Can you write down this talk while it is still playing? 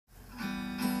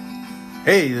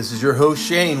Hey, this is your host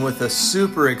Shane with a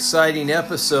super exciting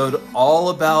episode all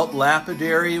about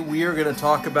lapidary. We are going to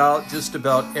talk about just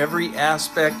about every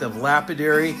aspect of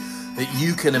lapidary that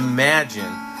you can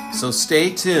imagine. So stay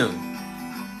tuned.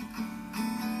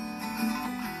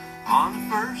 On the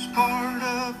first part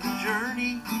of the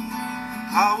journey,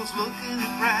 I was looking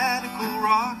at radical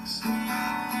rocks.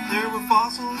 There were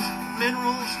fossils,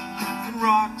 minerals, and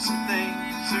rocks and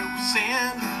things. There was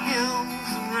sand, hills,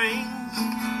 and rings.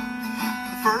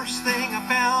 The first thing I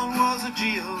found was a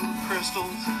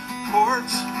geocrystals,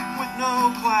 quartz with no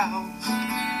clouds.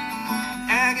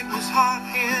 Agate was hot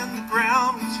and the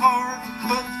ground was hard,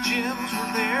 but the gems were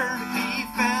there to be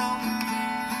found.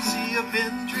 See, I've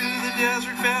been through the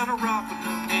desert, found a rock with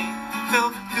no name,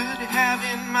 felt it good to have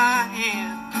in my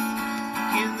hand.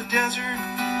 In the desert,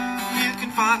 you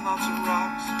can find lots of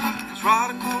rocks, 'cause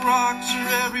radical rocks are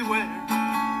everywhere.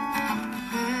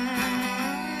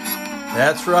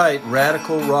 That's right,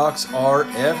 radical rocks are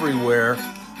everywhere.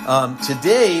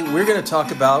 Today, we're going to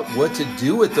talk about what to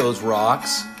do with those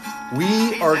rocks.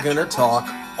 We are going to talk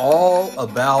all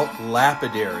about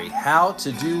lapidary, how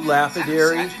to do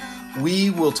lapidary.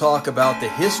 We will talk about the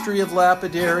history of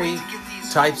lapidary,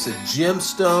 types of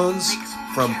gemstones,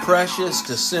 from precious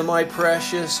to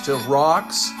semi-precious to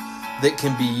rocks that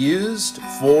can be used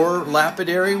for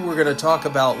lapidary. We're going to talk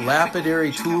about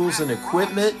lapidary tools and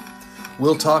equipment.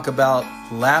 We'll talk about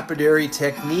lapidary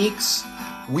techniques.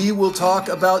 We will talk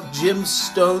about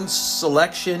gemstone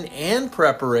selection and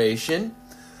preparation.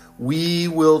 We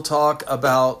will talk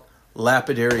about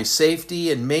lapidary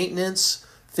safety and maintenance,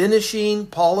 finishing,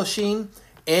 polishing,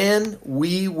 and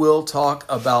we will talk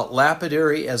about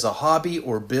lapidary as a hobby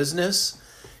or business,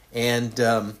 and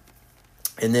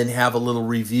then have a little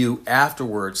review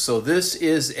afterwards. So this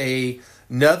is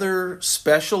another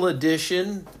special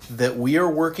edition that we are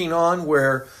working on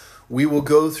where we will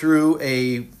go through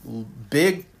a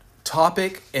big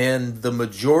topic, and the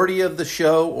majority of the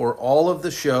show or all of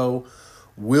the show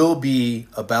will be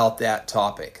about that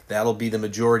topic. That'll be the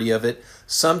majority of it.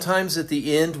 Sometimes at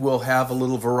the end we'll have a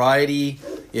little variety.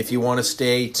 If you want to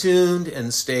stay tuned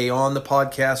and stay on the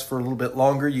podcast for a little bit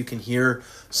longer, you can hear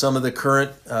some of the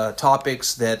current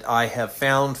topics that I have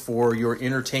found for your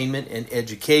entertainment and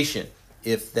education,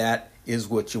 if that is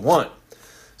what you want.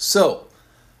 So,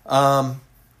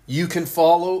 you can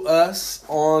follow us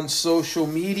on social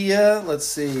media. Let's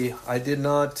see, I did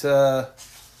not... I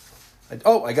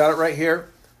got it right here.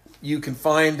 You can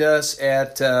find us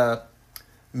at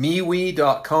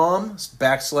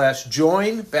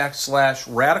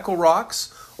MeWe.com/join/Radical Rocks.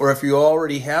 Or if you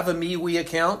already have a MeWe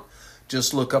account,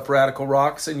 just look up Radical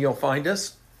Rocks and you'll find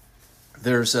us.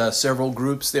 There's several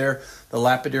groups there. The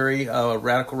Lapidary,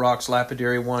 Radical Rocks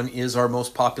Lapidary one is our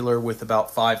most popular with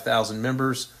about 5,000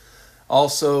 members.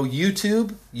 Also,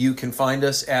 YouTube, you can find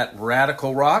us at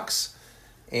Radical Rocks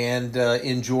and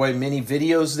enjoy many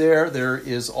videos there. There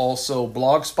is also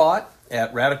Blogspot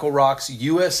at Radical Rocks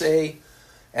USA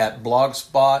at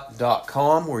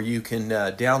blogspot.com, where you can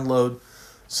download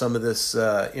some of this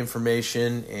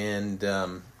information and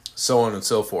so on and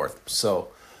so forth. So,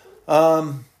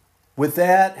 with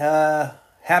that,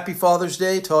 happy Father's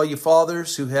Day to all you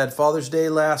fathers who had Father's Day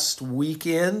last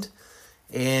weekend.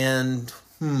 And,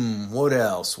 what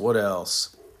else?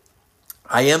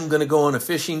 I am going to go on a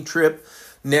fishing trip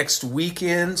next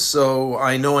weekend, so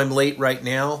I know I'm late right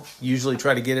now. Usually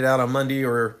try to get it out on Monday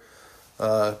or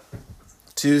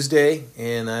Tuesday,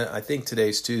 and I think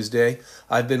today's Tuesday.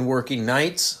 I've been working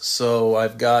nights, so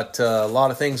I've got a lot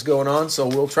of things going on, so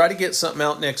we'll try to get something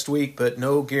out next week, but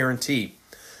no guarantee.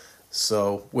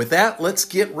 So with that, let's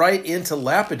get right into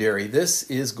lapidary. This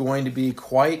is going to be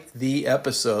quite the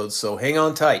episode, so hang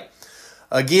on tight.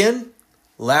 Again,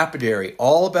 lapidary,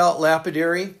 all about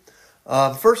lapidary.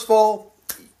 First of all,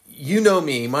 you know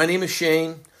me. My name is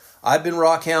Shane. I've been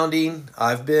rock hounding.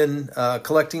 I've been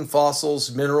collecting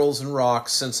fossils, minerals, and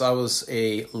rocks since I was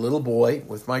a little boy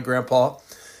with my grandpa,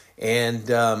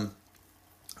 and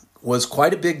was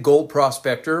quite a big gold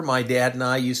prospector. My dad and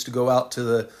I used to go out to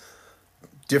the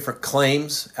different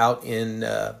claims out in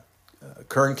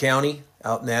Kern County,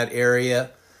 out in that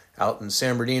area, out in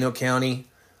San Bernardino County,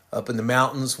 up in the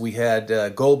mountains. We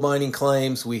had gold mining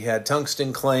claims. We had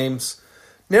tungsten claims.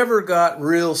 Never got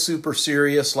real super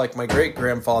serious like my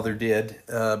great-grandfather did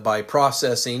by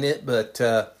processing it, but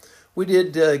we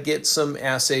did get some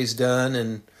assays done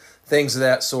and things of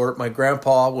that sort. My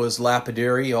grandpa was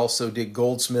lapidary. He also did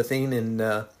goldsmithing,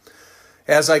 and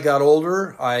as I got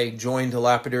older, I joined a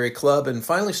lapidary club and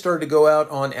finally started to go out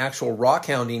on actual rock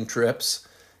hounding trips,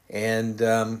 and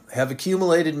have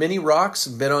accumulated many rocks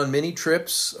and been on many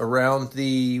trips around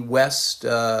the west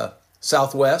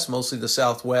Southwest, mostly the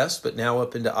Southwest, but now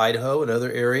up into Idaho and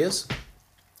other areas.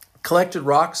 Collected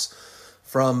rocks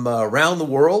from around the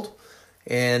world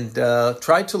and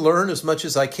tried to learn as much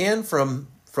as I can from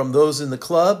those in the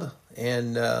club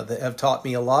and that have taught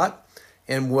me a lot,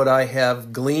 and what I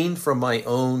have gleaned from my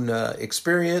own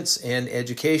experience and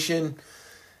education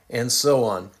and so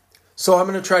on. So I'm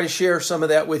going to try to share some of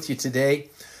that with you today.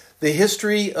 The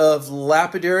history of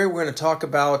lapidary, we're going to talk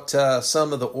about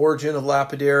some of the origin of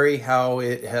lapidary, how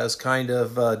it has kind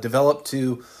of developed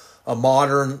to a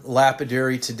modern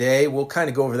lapidary today. We'll kind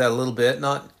of go over that a little bit,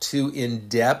 not too in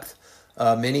depth.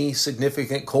 Many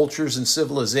significant cultures and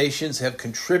civilizations have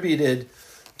contributed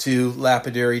to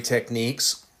lapidary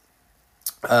techniques.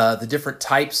 The different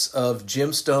types of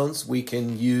gemstones, we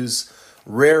can use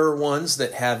rarer ones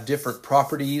that have different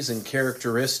properties and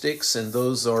characteristics, and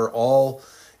those are all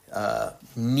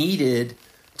needed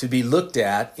to be looked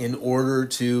at in order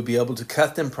to be able to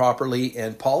cut them properly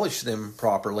and polish them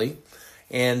properly.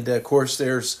 And of course,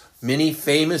 there's many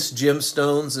famous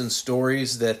gemstones and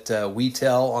stories that we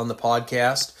tell on the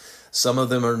podcast. Some of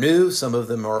them are new, some of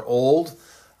them are old.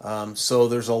 So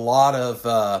there's a lot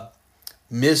of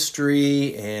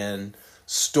mystery and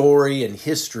story and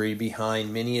history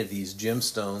behind many of these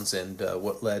gemstones and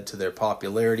what led to their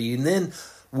popularity. And then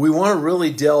we want to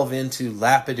really delve into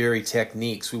lapidary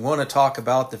techniques. We want to talk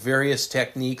about the various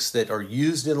techniques that are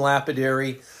used in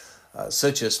lapidary,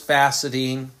 such as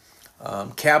faceting,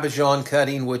 cabochon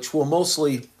cutting, which we'll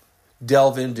mostly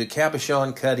delve into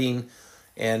cabochon cutting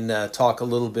and talk a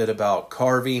little bit about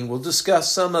carving. We'll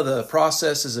discuss some of the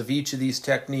processes of each of these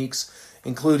techniques,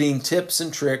 including tips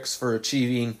and tricks for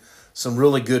achieving some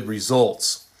really good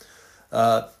results.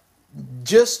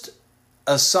 Just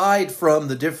aside from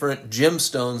the different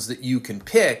gemstones that you can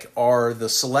pick are the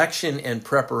selection and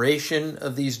preparation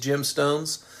of these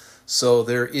gemstones. So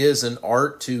there is an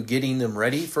art to getting them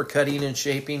ready for cutting and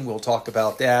shaping. We'll talk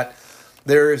about that.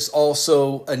 There is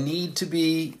also a need to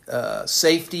be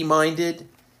safety-minded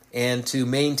and to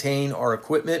maintain our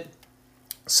equipment.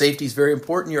 Safety is very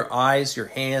important. Your eyes, your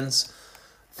hands,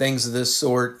 things of this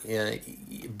sort,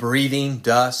 breathing,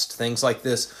 dust, things like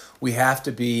this. We have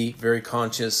to be very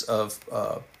conscious of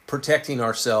protecting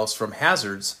ourselves from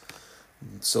hazards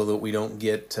so that we don't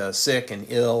get sick and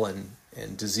ill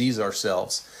and disease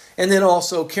ourselves. And then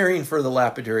also caring for the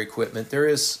lapidary equipment. There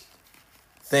is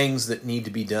things that need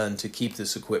to be done to keep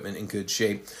this equipment in good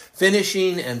shape.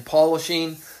 Finishing and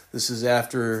polishing. This is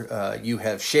after you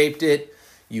have shaped it.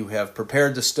 You have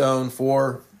prepared the stone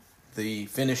for the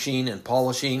finishing and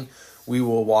polishing. We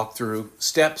will walk through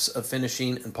steps of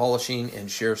finishing and polishing and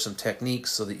share some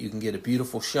techniques so that you can get a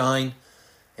beautiful shine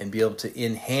and be able to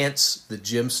enhance the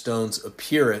gemstone's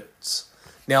appearance.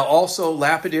 Now also,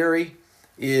 lapidary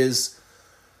is,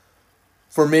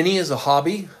 for many, is a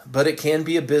hobby, but it can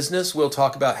be a business. We'll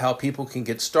talk about how people can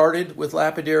get started with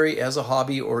lapidary as a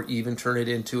hobby or even turn it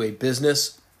into a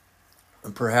business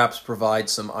and perhaps provide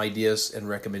some ideas and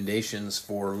recommendations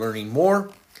for learning more.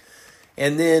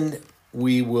 And then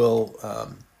we will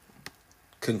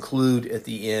conclude at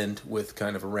the end with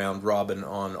kind of a round robin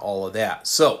on all of that.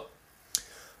 So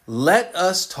let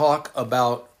us talk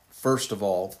about, first of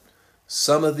all,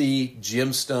 some of the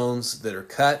gemstones that are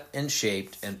cut and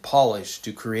shaped and polished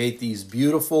to create these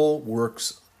beautiful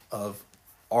works of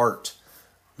art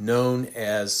known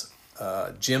as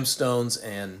gemstones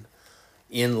and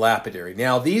in lapidary.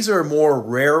 Now, these are more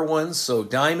rare ones. So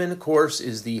diamond, of course,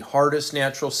 is the hardest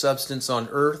natural substance on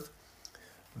earth,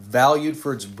 valued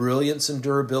for its brilliance and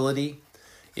durability.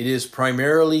 It is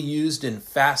primarily used in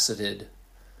faceted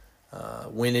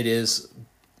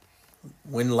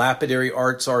when lapidary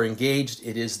arts are engaged.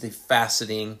 It is the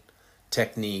faceting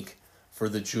technique for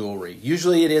the jewelry.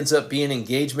 Usually it ends up being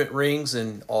engagement rings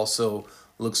and also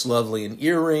looks lovely in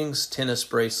earrings, tennis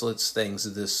bracelets, things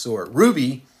of this sort.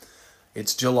 Ruby,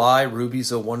 it's July.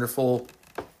 Ruby's a wonderful,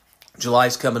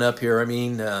 July's coming up here,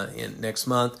 in next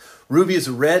month. Ruby is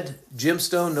a red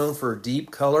gemstone known for deep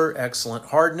color, excellent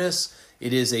hardness.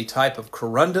 It is a type of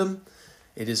corundum.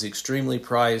 It is extremely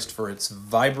prized for its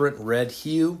vibrant red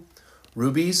hue.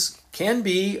 Rubies can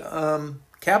be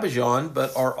cabochon,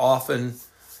 but are often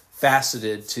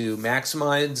faceted to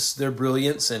maximize their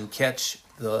brilliance and catch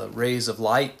the rays of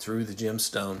light through the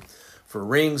gemstone for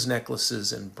rings,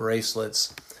 necklaces, and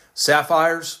bracelets.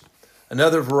 Sapphires,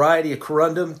 another variety of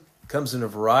corundum, comes in a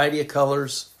variety of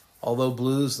colors, although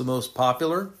blue is the most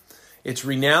popular. It's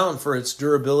renowned for its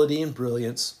durability and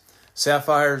brilliance.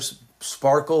 Sapphires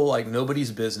sparkle like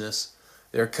nobody's business.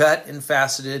 They're cut and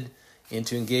faceted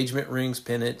into engagement rings,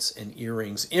 pendants, and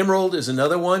earrings. Emerald is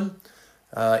another one.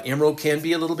 Emerald can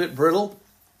be a little bit brittle.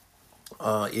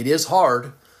 It is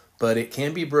hard, but it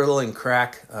can be brittle and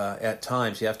crack at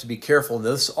times. You have to be careful.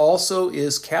 This also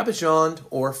is cabochoned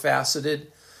or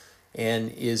faceted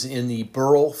and is in the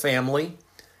burl family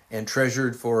and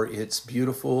treasured for its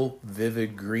beautiful,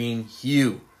 vivid green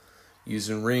hue. Used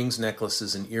in rings,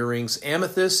 necklaces, and earrings.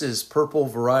 Amethyst is purple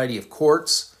variety of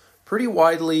quartz, pretty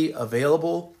widely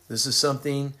available. This is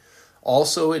something,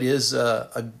 also it is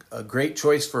a great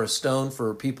choice for a stone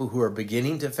for people who are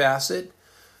beginning to facet.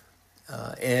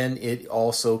 And it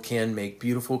also can make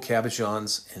beautiful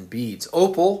cabochons and beads.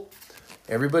 Opal,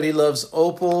 everybody loves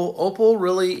opal. Opal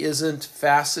really isn't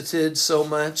faceted so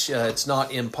much. It's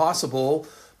not impossible.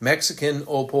 Mexican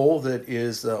opal that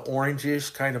is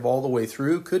orangish kind of all the way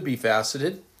through could be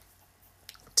faceted.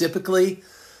 Typically,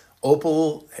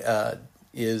 opal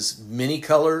is many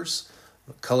colors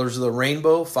of the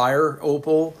rainbow, fire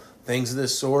opal, things of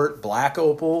this sort, black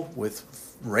opal with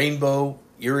rainbow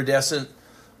iridescent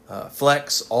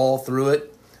flecks all through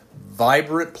it.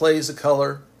 Vibrant plays of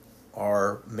color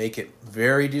make it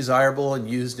very desirable and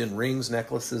used in rings,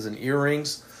 necklaces, and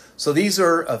earrings. So these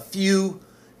are a few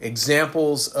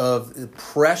examples of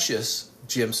precious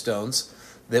gemstones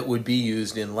that would be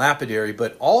used in lapidary,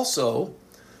 but also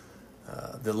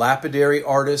the lapidary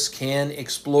artist can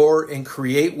explore and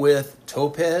create with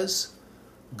topaz,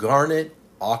 garnet,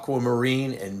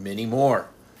 aquamarine, and many more.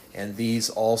 And these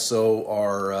also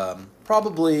are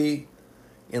probably,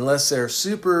 unless they're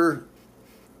super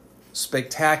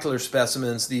spectacular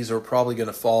specimens, these are probably going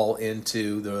to fall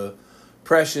into the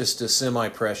precious to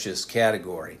semi-precious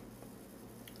category.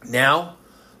 Now,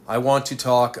 I want to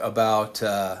talk about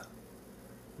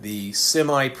the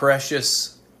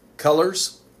semi-precious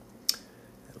colors.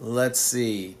 Let's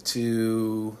see.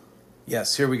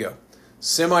 Yes, here we go.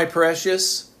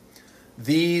 Semi-precious.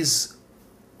 These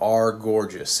are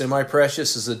gorgeous.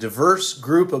 Semi-precious is a diverse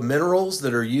group of minerals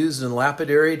that are used in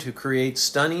lapidary to create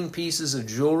stunning pieces of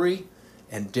jewelry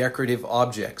and decorative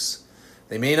objects.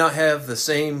 They may not have the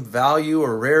same value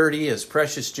or rarity as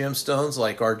precious gemstones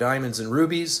like our diamonds and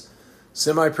rubies.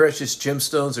 Semi-precious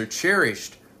gemstones are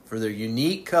cherished for their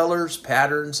unique colors,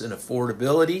 patterns, and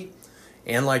affordability.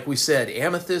 And like we said,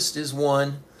 amethyst is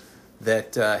one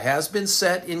that has been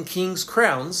set in king's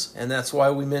crowns, and that's why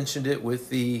we mentioned it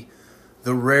with the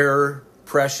rare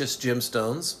precious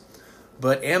gemstones.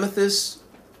 But amethyst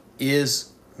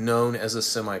is known as a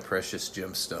semi-precious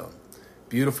gemstone.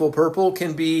 Beautiful purple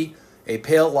can be a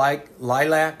pale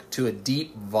lilac to a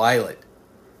deep violet.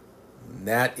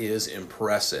 That is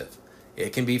impressive.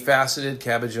 It can be faceted,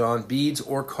 cabochon, beads,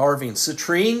 or carving.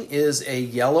 Citrine is a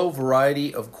yellow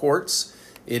variety of quartz.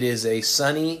 It is a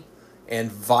sunny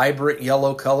and vibrant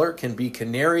yellow color. Can be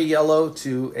canary yellow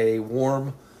to a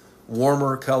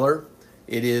warmer color.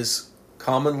 It is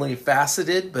commonly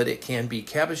faceted, but it can be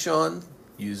cabochon,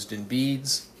 used in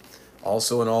beads,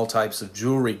 also in all types of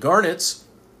jewelry. Garnets,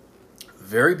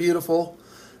 very beautiful.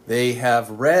 They have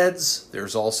reds.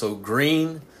 There's also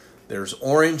green. There's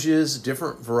oranges,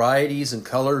 different varieties and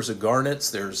colors of garnets.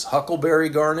 There's huckleberry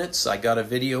garnets. I got a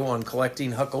video on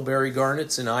collecting huckleberry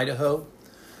garnets in Idaho.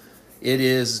 It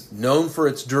is known for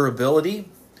its durability.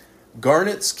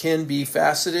 Garnets can be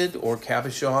faceted or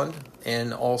cabochoned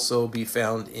and also be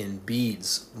found in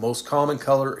beads. Most common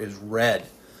color is red.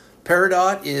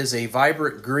 Peridot is a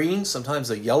vibrant green, sometimes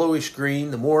a yellowish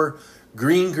green. The more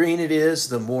green it is,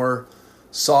 the more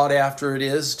sought after it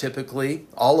is typically.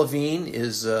 Olivine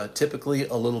is typically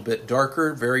a little bit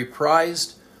darker, very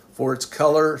prized for its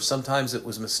color. Sometimes it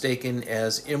was mistaken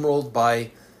as emerald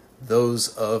by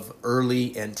those of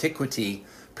early antiquity.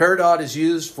 Peridot is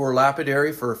used for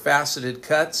lapidary for faceted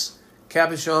cuts,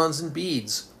 cabochons, and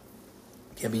beads.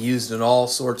 It can be used in all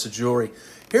sorts of jewelry.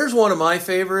 Here's one of my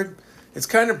favorite. It's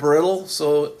kind of brittle,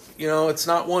 so it's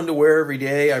not one to wear every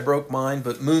day. I broke mine,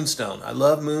 but moonstone. I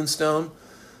love moonstone.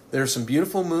 There's some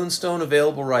beautiful moonstone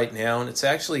available right now, and it's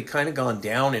actually kind of gone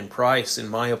down in price, in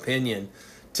my opinion.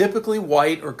 Typically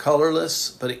white or colorless,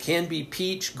 but it can be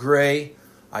peach, gray.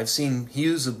 I've seen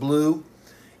hues of blue.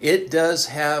 It does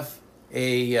have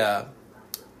a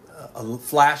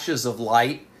flashes of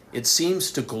light. It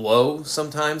seems to glow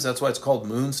sometimes. That's why it's called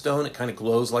moonstone. It kind of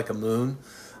glows like a moon.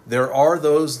 There are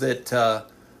those that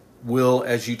will,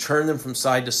 as you turn them from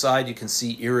side to side, you can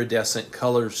see iridescent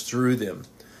colors through them.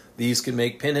 These can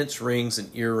make pendants, rings,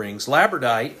 and earrings.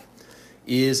 Labradorite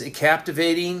is a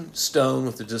captivating stone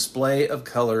with a display of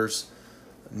colors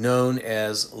known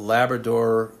as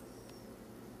labradorescence.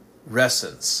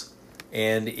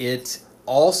 And it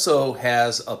also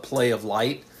has a play of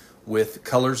light with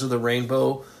colors of the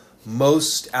rainbow,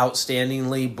 most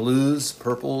outstandingly blues,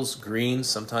 purples, greens,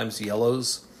 sometimes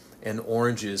yellows, and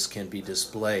oranges can be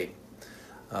displayed.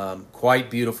 Quite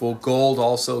beautiful. Gold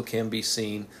also can be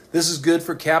seen. This is good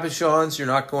for cabochons. You're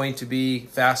not going to be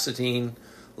faceting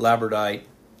labradorite.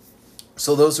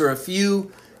 So those are a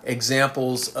few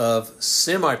examples of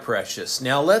semi-precious.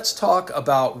 Now let's talk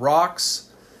about rocks,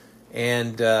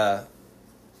 and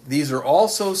these are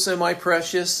also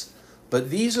semi-precious, but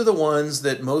these are the ones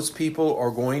that most people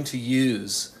are going to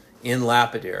use in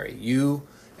lapidary. You,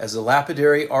 as a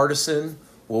lapidary artisan,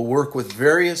 will work with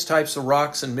various types of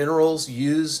rocks and minerals.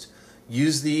 Use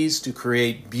these to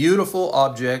create beautiful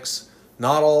objects,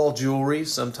 not all jewelry.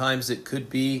 Sometimes it could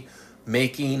be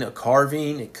making a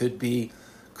carving. It could be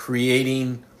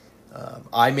creating,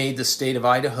 I made the state of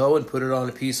Idaho and put it on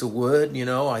a piece of wood.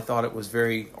 I thought it was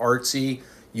very artsy.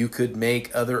 You could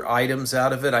make other items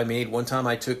out of it. One time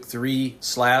I took 3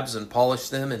 slabs and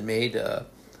polished them and made a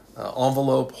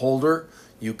envelope holder.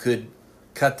 You could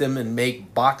cut them and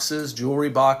make boxes, jewelry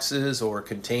boxes, or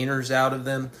containers out of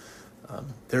them.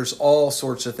 There's all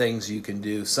sorts of things you can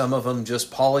do. Some of them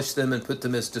just polish them and put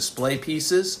them as display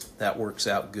pieces. That works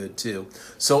out good too.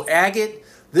 So agate,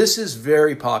 this is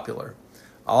very popular.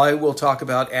 I will talk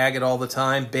about agate all the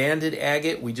time. Banded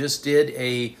agate, we just did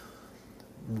a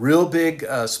real big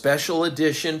special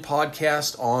edition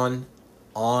podcast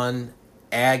on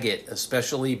agate,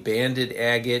 especially banded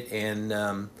agate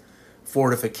and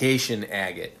fortification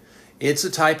agate. It's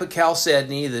a type of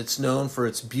chalcedony that's known for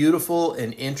its beautiful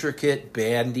and intricate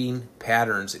banding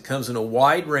patterns. It comes in a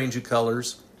wide range of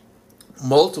colors,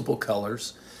 multiple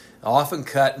colors, often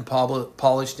cut and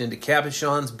polished into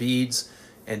cabochons, beads,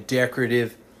 and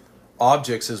decorative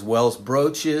objects, as well as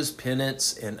brooches,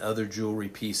 pendants, and other jewelry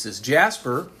pieces.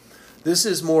 Jasper, this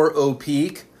is more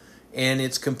opaque, and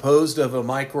it's composed of a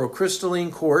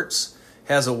microcrystalline quartz,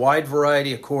 has a wide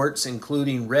variety of quartz,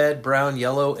 including red, brown,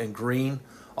 yellow, and green,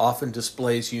 often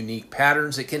displays unique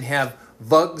patterns. It can have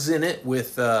vugs in it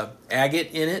with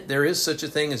agate in it. There is such a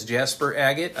thing as jasper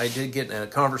agate. I did get in a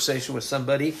conversation with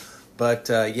somebody, but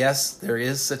yes, there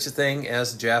is such a thing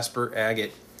as jasper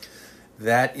agate.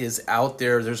 That is out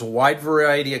there. There's a wide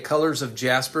variety of colors of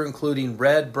jasper, including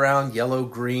red, brown, yellow,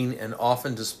 green, and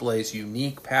often displays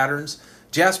unique patterns.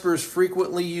 Jasper is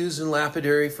frequently used in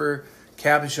lapidary for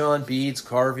cabochon, beads,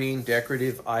 carving,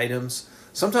 decorative items.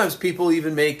 Sometimes people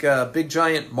even make big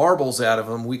giant marbles out of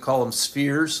them. We call them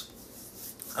spheres.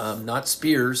 Not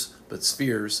spears, but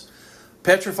spheres.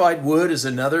 Petrified wood is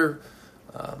another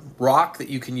rock that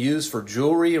you can use for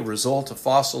jewelry. A result of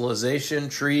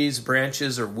fossilization, trees,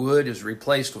 branches, or wood is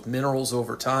replaced with minerals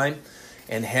over time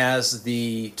and has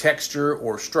the texture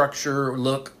or structure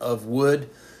look of wood,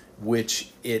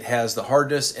 which it has the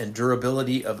hardness and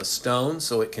durability of a stone,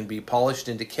 so it can be polished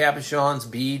into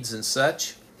cabochons, beads, and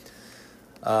such.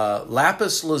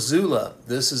 Lapis lazuli.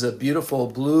 This is a beautiful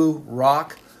blue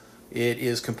rock. It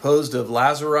is composed of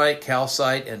lazurite,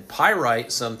 calcite, and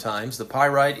pyrite sometimes. The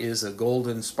pyrite is a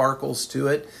golden sparkles to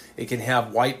it. It can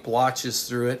have white blotches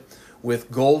through it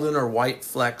with golden or white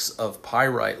flecks of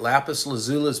pyrite. Lapis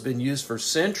lazuli has been used for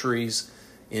centuries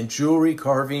in jewelry,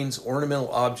 carvings,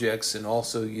 ornamental objects, and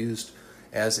also used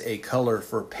as a color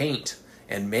for paint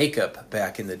and makeup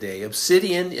back in the day.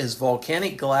 Obsidian is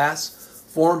volcanic glass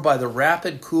formed by the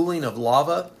rapid cooling of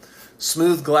lava.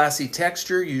 Smooth, glassy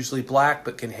texture, usually black,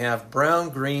 but can have brown,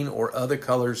 green, or other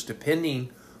colors depending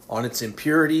on its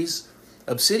impurities.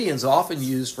 Obsidian is often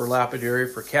used for lapidary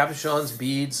for cabochons,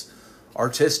 beads,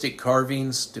 artistic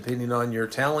carvings, depending on your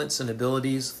talents and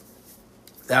abilities.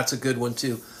 That's a good one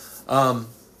too.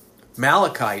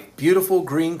 Malachite, beautiful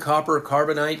green copper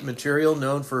carbonate material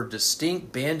known for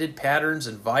distinct banded patterns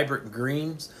and vibrant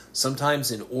greens, sometimes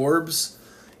in orbs.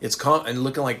 It's and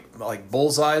looking like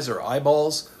bullseyes or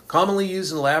eyeballs. Commonly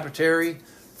used in laboratory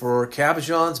for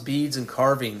cabochons, beads, and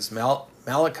carvings.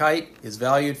 Malachite is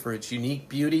valued for its unique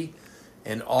beauty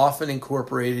and often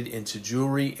incorporated into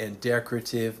jewelry and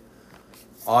decorative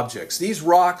objects. These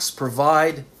rocks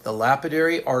provide the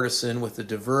lapidary artisan with a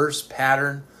diverse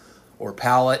pattern or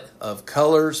palette of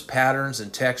colors, patterns,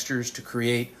 and textures to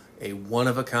create a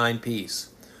one-of-a-kind piece.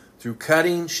 Through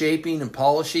cutting, shaping, and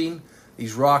polishing,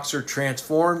 these rocks are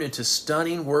transformed into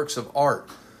stunning works of art,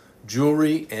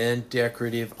 jewelry, and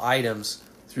decorative items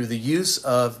through the use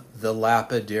of the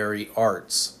lapidary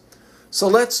arts. So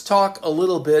let's talk a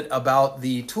little bit about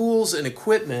the tools and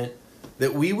equipment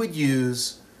that we would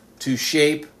use to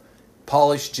shape,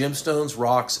 polish gemstones,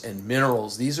 rocks, and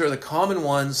minerals. These are the common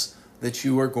ones that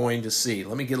you are going to see.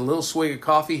 Let me get a little swig of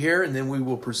coffee here, and then we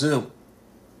will presume.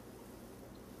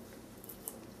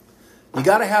 You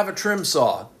got to have a trim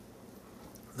saw.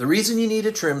 The reason you need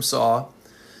a trim saw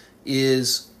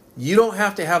is you don't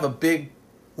have to have a big,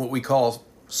 what we call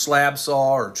slab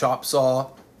saw or chop saw.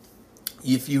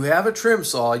 If you have a trim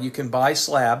saw, you can buy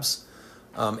slabs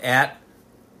at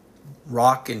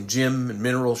rock and gem and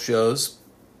mineral shows.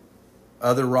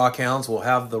 Other rock hounds will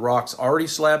have the rocks already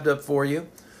slabbed up for you.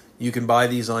 You can buy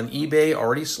these on eBay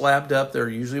already slabbed up. They're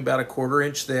usually about a 1/4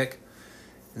 inch thick.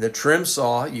 The trim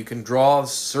saw, you can draw a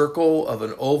circle of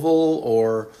an oval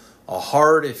or a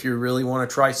heart if you really want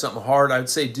to try something hard. I'd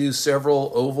say do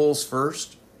several ovals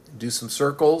first, do some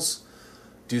circles,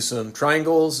 do some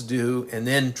triangles, and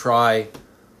then try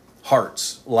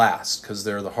hearts last, because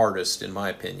they're the hardest in my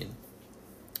opinion.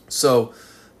 So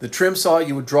the trim saw,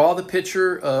 you would draw the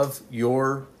picture of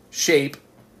your shape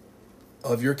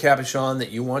of your cabochon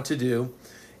that you want to do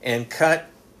and cut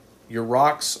your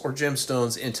rocks or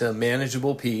gemstones into a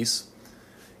manageable piece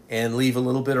and leave a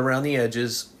little bit around the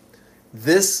edges.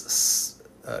 This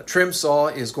trim saw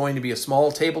is going to be a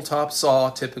small tabletop saw,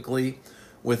 typically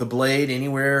with a blade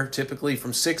anywhere typically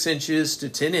from 6 inches to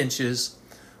 10 inches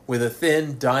with a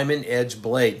thin diamond edge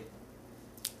blade.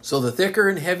 So the thicker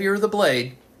and heavier the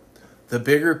blade, the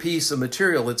bigger piece of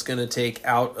material it's going to take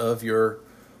out of your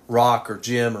rock or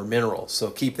gem or mineral. So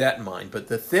keep that in mind. But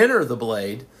the thinner the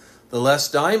blade, the less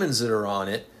diamonds that are on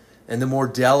it, and the more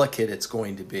delicate it's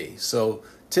going to be. So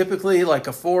typically like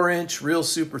a 4-inch, real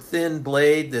super thin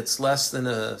blade that's less than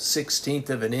a 1/16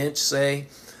 of an inch, say,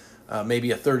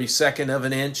 maybe a 32nd of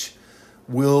an inch,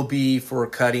 will be for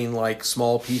cutting like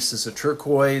small pieces of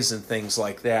turquoise and things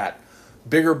like that.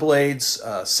 Bigger blades,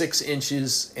 6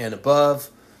 inches and above,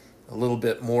 a little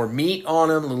bit more meat on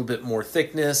them, a little bit more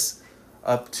thickness,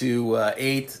 up to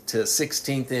 8th to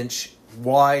 16th inch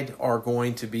wide, are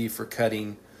going to be for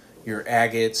cutting your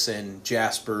agates and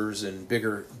jaspers and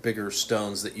bigger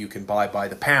stones that you can buy by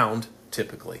the pound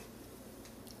typically.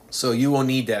 So you will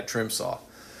need that trim saw.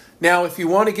 Now, if you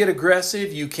want to get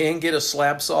aggressive, you can get a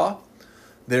slab saw.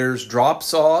 There's drop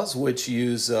saws, which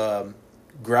use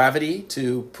gravity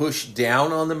to push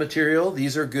down on the material.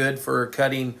 These are good for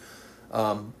cutting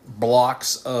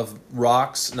blocks of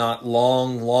rocks, not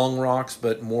long rocks,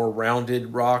 but more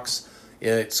rounded rocks.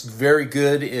 It's very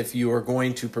good if you are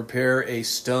going to prepare a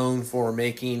stone for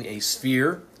making a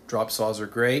sphere. Drop saws are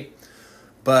great.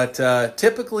 But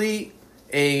typically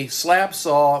a slab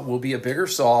saw will be a bigger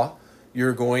saw.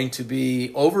 You're going to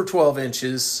be over 12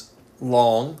 inches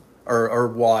long or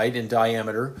wide in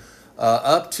diameter,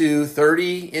 up to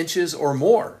 30 inches or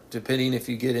more, depending if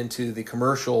you get into the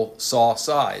commercial saw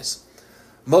size.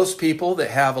 Most people that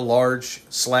have a large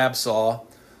slab saw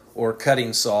or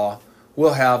cutting saw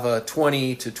will have a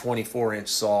 20 to 24 inch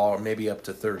saw, or maybe up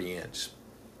to 30 inch.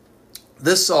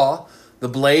 This saw, the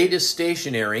blade is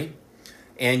stationary,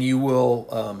 and you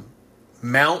will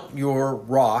mount your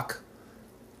rock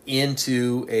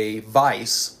into a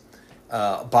vise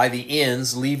by the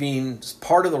ends, leaving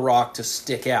part of the rock to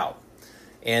stick out.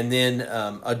 And then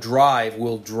a drive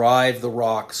will drive the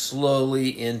rock slowly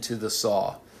into the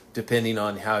saw, depending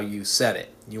on how you set it.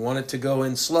 You want it to go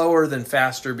in slower than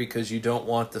faster because you don't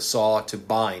want the saw to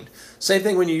bind. Same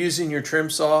thing when you're using your trim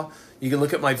saw. You can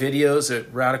look at my videos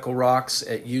at Radical Rocks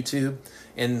at YouTube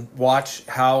and watch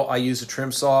how I use a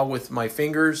trim saw with my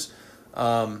fingers.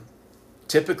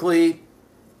 Typically,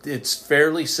 it's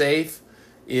fairly safe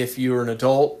if you're an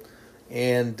adult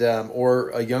and or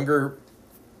a younger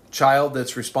child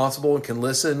that's responsible and can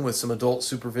listen with some adult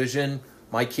supervision.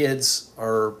 My kids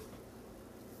are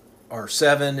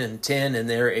 7 and 10, and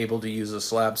they're able to use a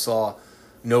slab saw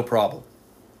no problem.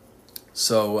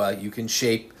 So you can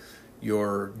shape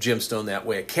your gemstone that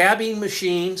way. A cabbing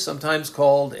machine, sometimes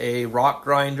called a rock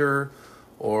grinder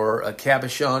or a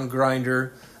cabochon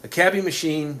grinder. A cabbing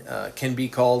machine can be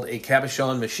called a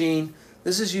cabochon machine.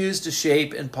 This is used to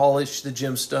shape and polish the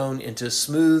gemstone into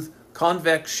smooth,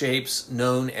 convex shapes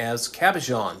known as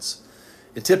cabochons.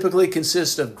 It typically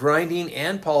consists of grinding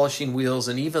and polishing wheels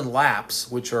and even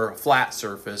laps, which are a flat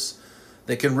surface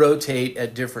that can rotate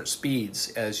at different speeds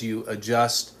as you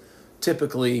adjust,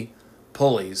 typically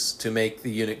pulleys, to make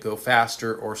the unit go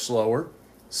faster or slower.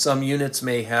 Some units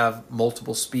may have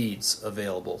multiple speeds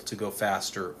available to go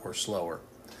faster or slower.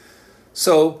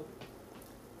 So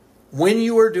when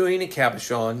you are doing a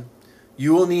cabochon,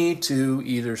 you will need to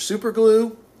either super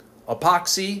glue,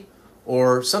 epoxy,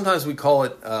 or sometimes we call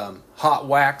it hot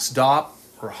wax dop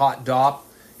or hot dop.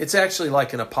 It's actually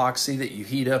like an epoxy that you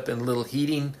heat up in a little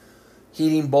heating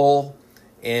bowl,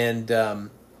 and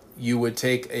you would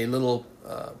take a little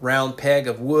round peg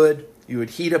of wood. You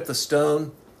would heat up the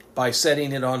stone by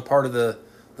setting it on part of the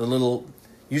little,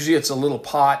 usually it's a little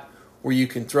pot where you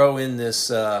can throw in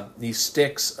these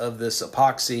sticks of this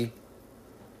epoxy,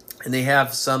 and they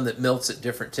have some that melts at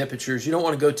different temperatures. You don't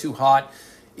want to go too hot.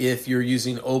 If you're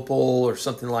using opal or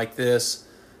something like this,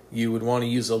 you would want to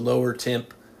use a lower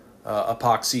temp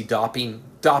epoxy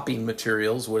dopping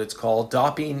materials, what it's called.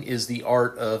 Dopping is the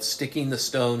art of sticking the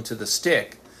stone to the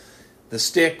stick. The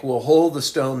stick will hold the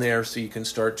stone there so you can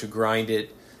start to grind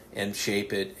it and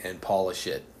shape it and polish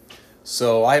it.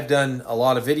 So I've done a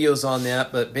lot of videos on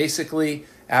that, but basically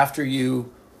after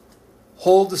you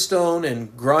hold the stone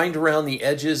and grind around the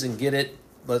edges and get it,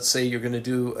 let's say you're going to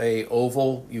do a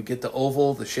oval, you get the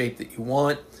oval, the shape that you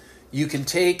want, you can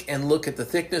take and look at the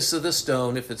thickness of the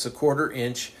stone, if it's a 1/4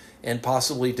 inch, and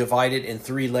possibly divide it in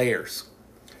 3 layers.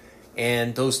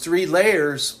 And those 3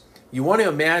 layers, you want to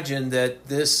imagine that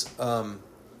this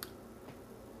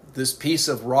piece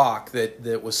of rock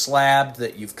that was slabbed,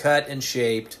 that you've cut and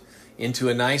shaped into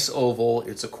a nice oval,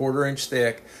 it's a 1/4 inch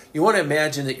thick, you want to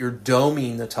imagine that you're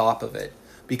doming the top of it,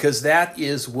 because that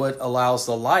is what allows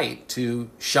the light to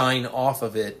shine off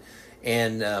of it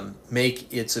and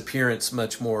make its appearance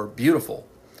much more beautiful.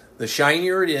 The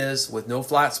shinier it is, with no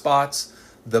flat spots,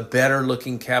 the better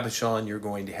looking cabochon you're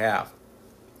going to have.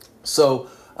 So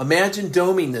imagine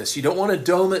doming this. You don't want to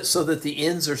dome it so that the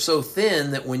ends are so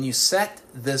thin that when you set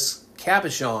this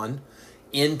cabochon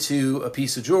into a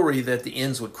piece of jewelry that the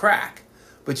ends would crack.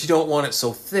 But you don't want it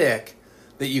so thick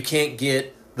that you can't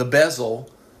get the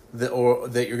bezel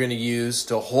that you're going to use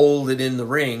to hold it in the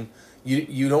ring.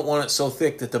 You don't want it so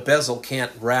thick that the bezel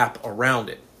can't wrap around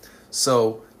it.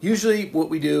 So usually what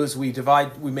we do is we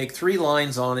make 3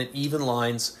 lines on it, even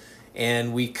lines,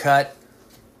 and we cut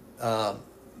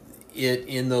it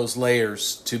in those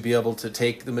layers to be able to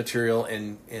take the material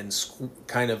and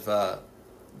kind of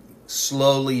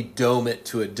slowly dome it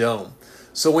to a dome.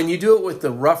 So when you do it with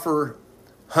the rougher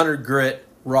 100 grit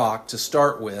rock to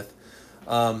start with,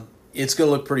 it's going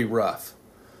to look pretty rough.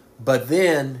 But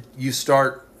then you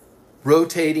start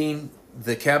rotating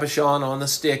the cabochon on the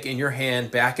stick in your hand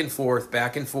back and forth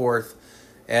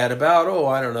at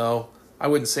about, I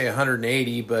wouldn't say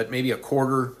 180, but maybe a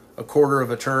quarter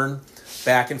of a turn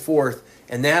back and forth.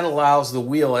 And that allows the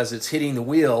wheel, as it's hitting the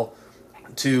wheel,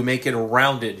 to make it a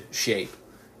rounded shape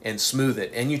and smooth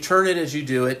it. And you turn it as you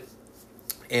do it.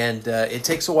 And it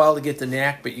takes a while to get the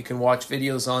knack, but you can watch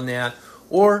videos on that.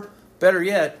 Or, better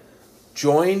yet,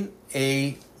 join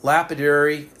a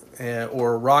lapidary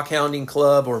or rock hounding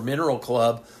club or mineral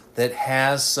club that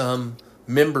has some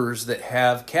members that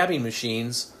have cabbing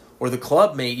machines, or the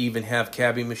club may even have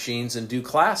cabbing machines, and do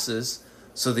classes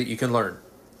so that you can learn.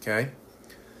 Okay?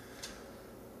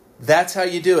 That's how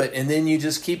you do it. And then you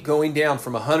just keep going down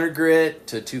from 100 grit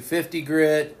to 250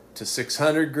 grit to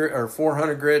 600 grit, or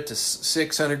 400 grit to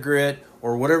 600 grit,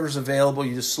 or whatever's available.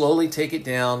 You just slowly take it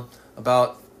down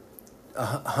about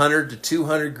 100 to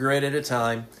 200 grit at a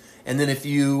time. And then if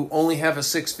you only have a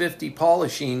 650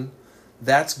 polishing,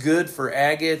 that's good for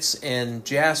agates and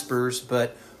jaspers,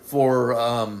 but for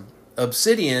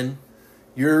obsidian,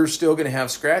 you're still going to have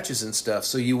scratches and stuff.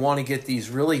 So you want to get these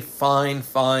really fine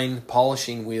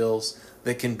polishing wheels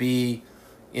that can be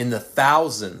in the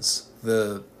thousands.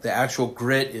 The actual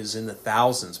grit is in the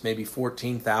thousands, maybe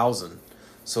 14,000.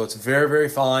 So it's very, very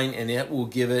fine, and it will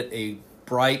give it a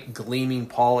bright, gleaming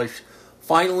polish.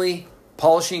 Finally,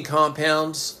 polishing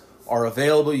compounds are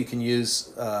available. You can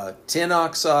use tin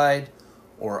oxide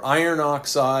or iron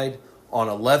oxide on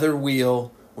a leather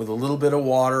wheel with a little bit of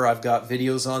water. I've got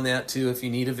videos on that too if you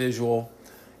need a visual.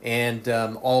 And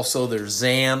also there's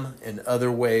ZAM and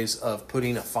other ways of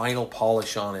putting a final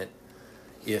polish on it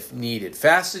if needed.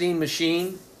 Faceting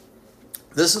machine.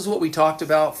 This is what we talked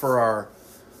about for our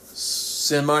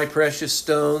semi-precious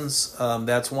stones.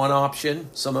 That's one option.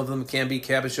 Some of them can be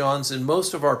cabochons, and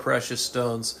most of our precious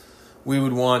stones we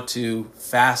would want to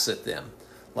facet them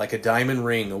like a diamond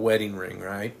ring, a wedding ring,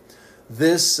 right?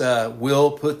 This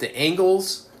will put the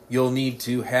angles. You'll need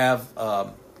to have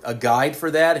a guide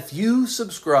for that. If you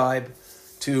subscribe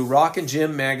to Rock and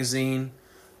Gem magazine,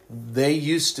 they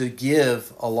used to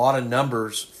give a lot of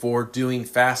numbers for doing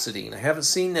faceting. I haven't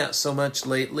seen that so much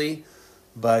lately,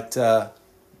 but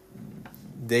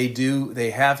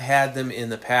they have had them in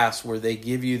the past where they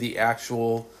give you the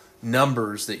actual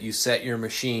numbers that you set your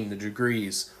machine, the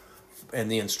degrees,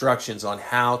 and the instructions on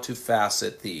how to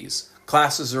facet these.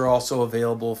 Classes are also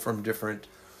available from different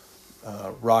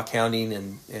rock hounding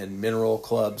and mineral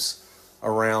clubs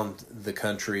around the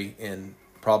country, and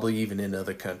probably even in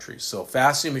other countries. So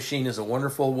faceting machine is a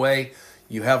wonderful way.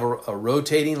 You have a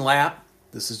rotating lap.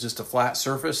 This is just a flat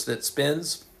surface that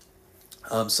spins.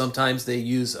 Sometimes they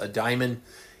use a diamond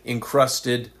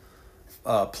encrusted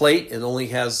plate. It only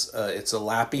has, it's a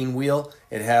lapping wheel.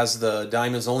 It has the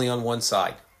diamonds only on one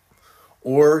side.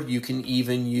 Or you can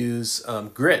even use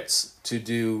grits to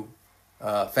do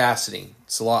faceting.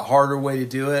 It's a lot harder way to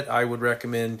do it. I would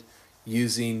recommend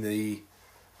using the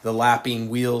lapping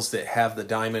wheels that have the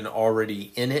diamond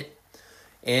already in it.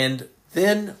 And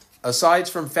then, aside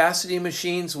from faceting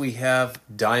machines, we have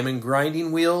diamond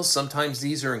grinding wheels. Sometimes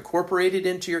these are incorporated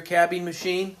into your cabbing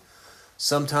machine.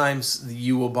 Sometimes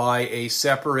you will buy a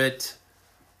separate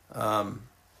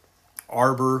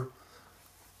arbor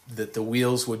that the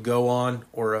wheels would go on,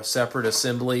 or a separate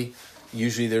assembly.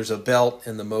 Usually there's a belt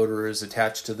and the motor is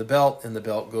attached to the belt, and the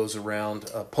belt goes around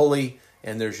a pulley,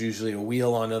 and there's usually a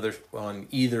wheel on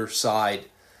either side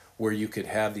where you could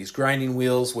have these grinding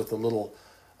wheels with a little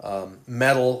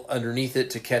metal underneath it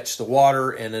to catch the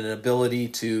water and an ability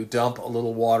to dump a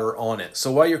little water on it.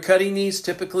 So while you're cutting these,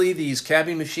 typically these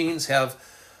cabbing machines have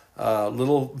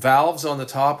little valves on the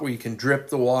top where you can drip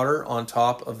the water on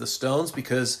top of the stones,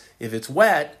 because if it's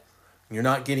wet, you're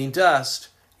not getting dust,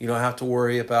 you don't have to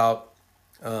worry about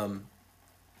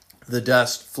the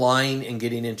dust flying and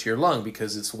getting into your lung,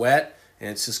 because it's wet and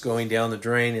it's just going down the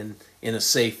drain in a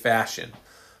safe fashion.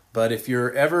 But if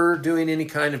you're ever doing any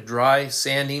kind of dry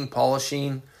sanding,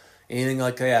 polishing, anything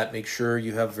like that, make sure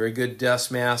you have a very good dust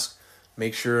mask.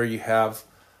 Make sure you have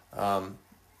do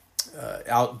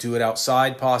it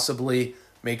outside possibly.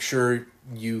 Make sure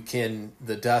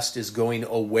the dust is going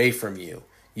away from you.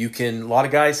 A lot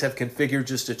of guys have configured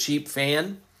just a cheap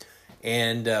fan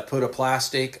and put a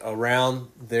plastic around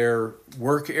their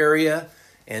work area,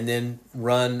 and then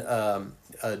run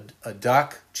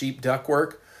cheap duct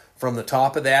work from the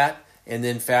top of that, and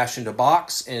then fashioned a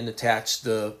box and attached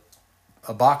a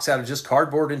box out of just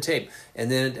cardboard and tape, and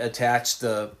then attach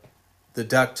the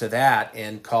duct to that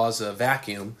and cause a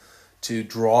vacuum to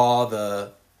draw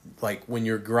like when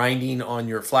you're grinding on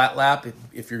your flat lap,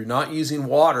 if you're not using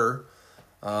water,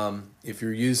 if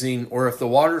the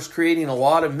water's creating a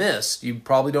lot of mist, you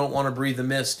probably don't want to breathe the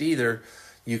mist either.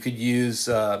 You could use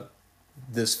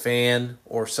this fan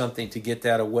or something to get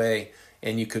that away,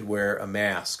 and you could wear a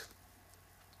mask.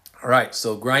 All right,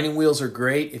 so grinding wheels are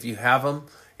great if you have them.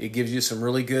 It gives you some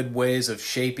really good ways of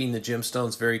shaping the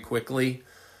gemstones very quickly.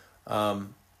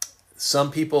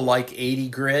 Some people like 80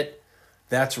 grit.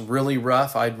 That's really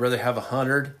rough. I'd rather have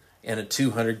 100 and a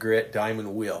 200 grit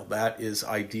diamond wheel. That is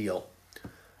ideal.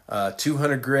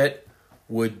 200 grit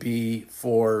would be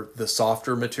for the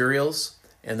softer materials,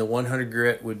 and the 100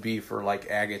 grit would be for like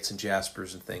agates and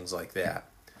jaspers and things like that.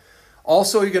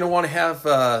 Also, you're going to want to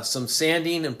have some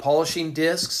sanding and polishing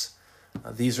discs.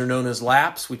 These are known as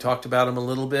laps. We talked about them a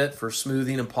little bit for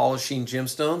smoothing and polishing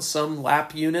gemstones. Some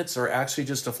lap units are actually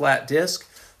just a flat disc.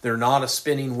 They're not a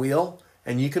spinning wheel,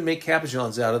 and you can make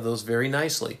cabochons out of those very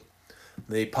nicely.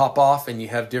 They pop off, and you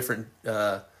have different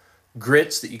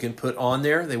grits that you can put on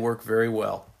there. They work very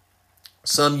well.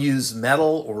 Some use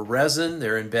metal or resin.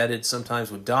 They're embedded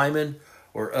sometimes with diamond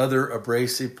or other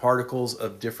abrasive particles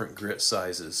of different grit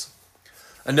sizes.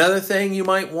 Another thing you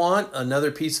might want,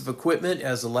 another piece of equipment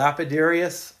as a lapidary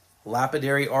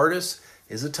artist,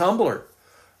 is a tumbler.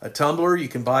 A tumbler, you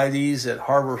can buy these at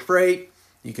Harbor Freight.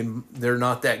 They're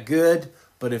not that good,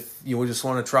 but if you just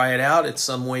want to try it out, it's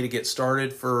some way to get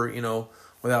started for,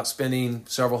 without spending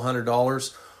several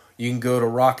 $100s. You can go to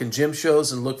rock and gym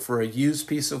shows and look for a used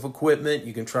piece of equipment.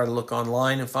 You can try to look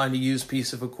online and find a used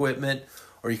piece of equipment,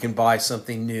 or you can buy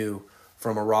something new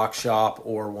from a rock shop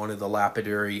or one of the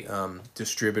lapidary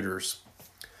distributors.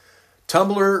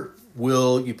 Tumbler,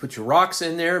 you put your rocks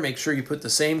in there. Make sure you put the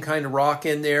same kind of rock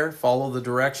in there. Follow the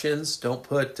directions. Don't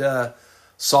put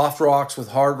soft rocks with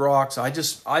hard rocks.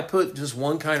 I put just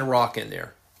one kind of rock in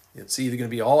there. It's either going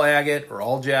to be all agate or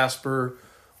all jasper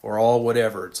or all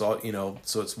whatever. It's all,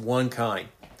 so it's one kind.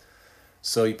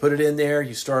 So you put it in there.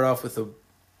 You start off with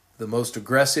the most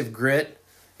aggressive grit,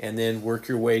 and then work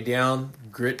your way down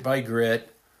grit by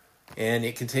grit. And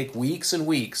it can take weeks and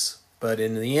weeks, but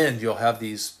in the end, you'll have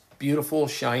these beautiful,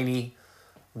 shiny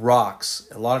rocks.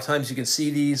 A lot of times you can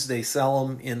see these. They sell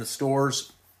them in the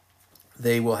stores.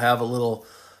 They will have a little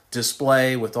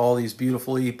display with all these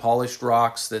beautifully polished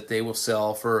rocks that they will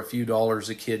sell for a few dollars.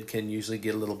 A kid can usually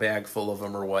get a little bag full of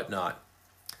them or whatnot.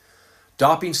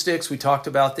 Dopping sticks, we talked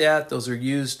about that. Those are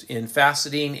used in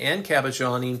faceting and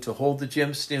cabochoning to hold the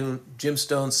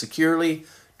gemstone securely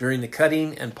during the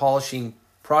cutting and polishing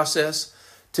process.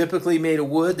 Typically made of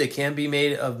wood, they can be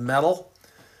made of metal.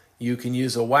 You can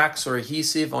use a wax or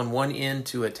adhesive on one end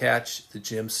to attach the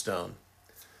gemstone.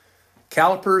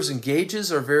 Calipers and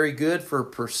gauges are very good for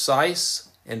precise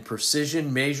and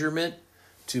precision measurement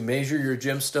to measure your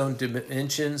gemstone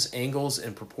dimensions, angles,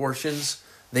 and proportions.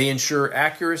 They ensure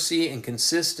accuracy and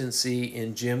consistency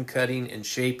in gem cutting and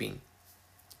shaping.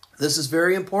 This is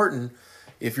very important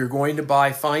if you're going to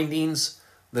buy findings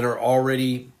that are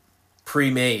already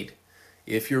pre-made.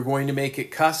 If you're going to make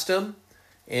it custom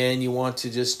and you want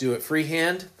to just do it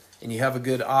freehand and you have a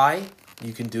good eye,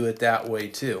 you can do it that way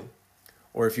too.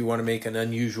 Or if you want to make an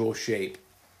unusual shape.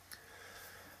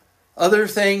 Other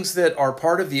things that are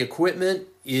part of the equipment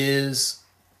is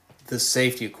the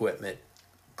safety equipment.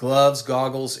 Gloves,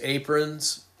 goggles,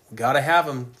 aprons. We got to have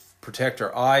them. Protect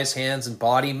our eyes, hands, and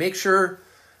body. Make sure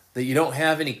that you don't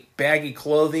have any baggy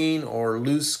clothing or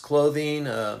loose clothing,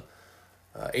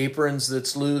 aprons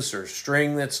that's loose or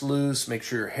string that's loose. Make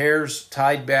sure your hair's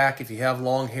tied back if you have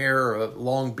long hair or a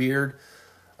long beard.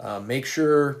 Make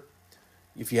sure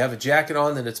if you have a jacket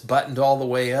on that it's buttoned all the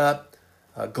way up.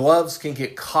 Gloves can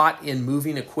get caught in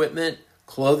moving equipment.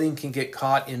 Clothing can get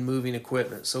caught in moving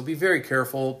equipment. So be very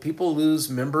careful. People lose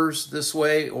members this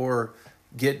way or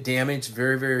get damaged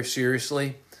very, very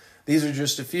seriously. These are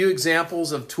just a few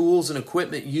examples of tools and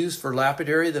equipment used for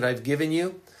lapidary that I've given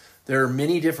you. There are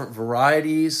many different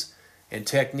varieties and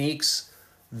techniques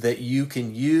that you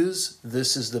can use.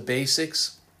 This is the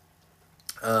basics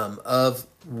of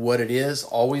what it is.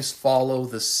 Always follow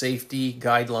the safety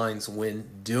guidelines when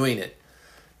doing it.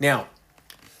 Now,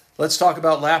 let's talk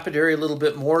about lapidary a little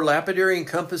bit more. Lapidary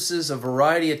encompasses a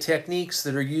variety of techniques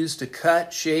that are used to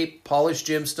cut, shape, polish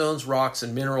gemstones, rocks,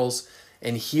 and minerals.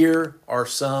 And here are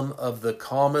some of the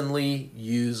commonly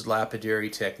used lapidary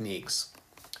techniques.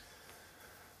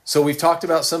 So we've talked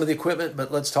about some of the equipment,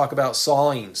 but let's talk about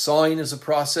sawing. Sawing is a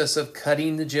process of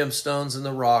cutting the gemstones and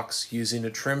the rocks using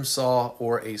a trim saw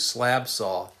or a slab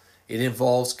saw. It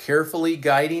involves carefully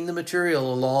guiding the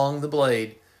material along the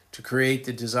blade to create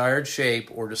the desired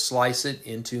shape or to slice it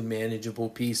into manageable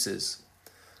pieces.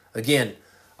 Again,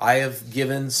 I have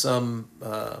given some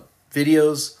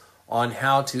videos on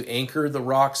how to anchor the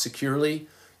rock securely.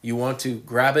 You want to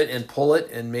grab it and pull it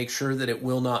and make sure that it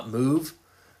will not move.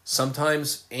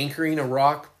 Sometimes anchoring a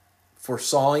rock for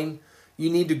sawing, you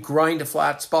need to grind a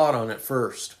flat spot on it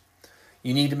first.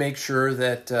 You need to make sure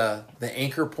that the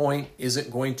anchor point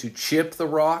isn't going to chip the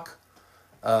rock,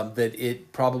 that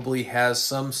it probably has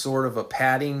some sort of a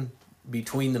padding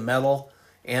between the metal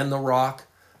and the rock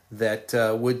that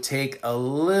would take a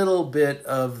little bit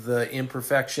of the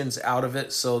imperfections out of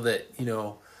it so that,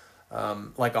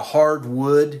 like a hard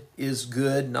wood is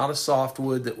good, not a soft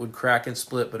wood that would crack and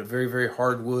split, but a very, very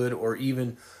hard wood or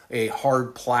even a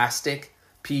hard plastic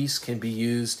piece can be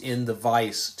used in the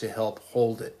vise to help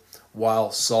hold it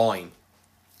while sawing.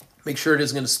 Make sure it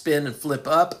isn't going to spin and flip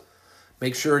up.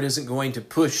 Make sure it isn't going to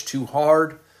push too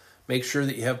hard. Make sure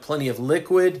that you have plenty of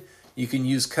liquid. You can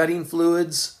use cutting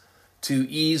fluids to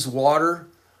ease water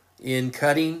in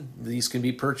cutting. These can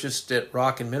be purchased at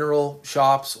rock and mineral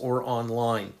shops or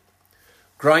online.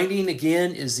 Grinding,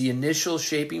 again, is the initial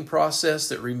shaping process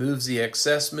that removes the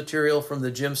excess material from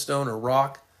the gemstone or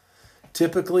rock,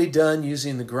 typically done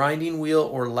using the grinding wheel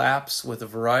or laps with a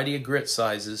variety of grit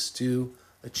sizes to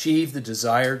achieve the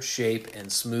desired shape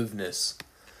and smoothness.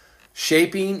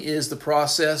 Shaping is the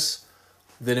process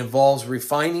that involves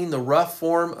refining the rough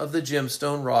form of the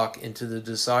gemstone rock into the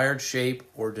desired shape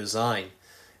or design.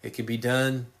 It can be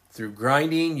done through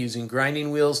grinding, using grinding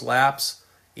wheels, laps,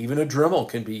 even a Dremel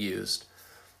can be used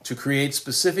to create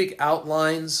specific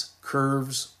outlines,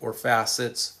 curves, or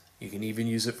facets. You can even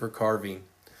use it for carving.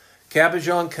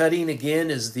 Cabochon cutting, again,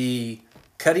 is the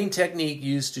cutting technique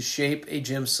used to shape a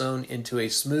gemstone into a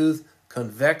smooth,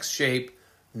 convex shape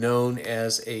known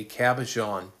as a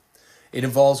cabochon. It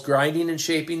involves grinding and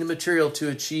shaping the material to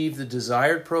achieve the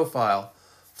desired profile,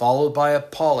 followed by a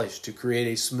polish to create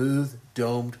a smooth,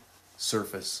 domed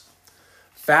surface.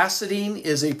 Faceting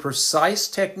is a precise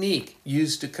technique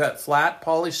used to cut flat,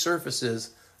 polished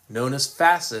surfaces known as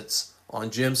facets on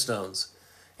gemstones.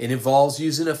 It involves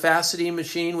using a faceting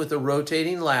machine with a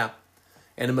rotating lap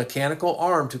and a mechanical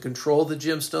arm to control the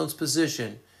gemstone's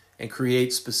position and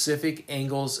create specific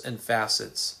angles and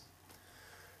facets.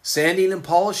 Sanding and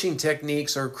polishing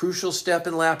techniques are a crucial step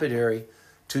in lapidary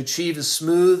to achieve a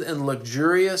smooth and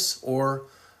luxurious or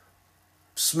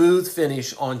smooth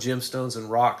finish on gemstones and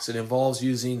rocks. It involves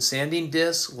using sanding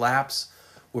discs, laps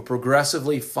with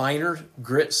progressively finer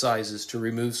grit sizes to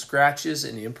remove scratches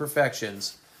and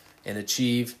imperfections and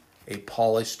achieve a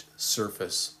polished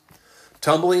surface.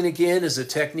 Tumbling, again, is a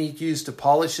technique used to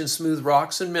polish and smooth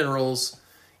rocks and minerals,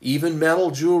 even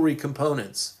metal jewelry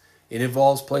components. It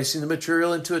involves placing the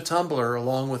material into a tumbler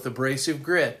along with abrasive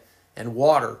grit and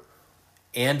water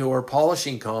and or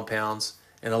polishing compounds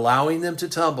and allowing them to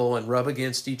tumble and rub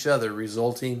against each other,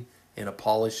 resulting in a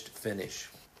polished finish.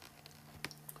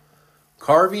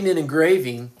 Carving and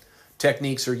engraving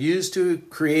techniques are used to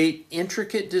create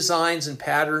intricate designs and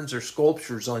patterns or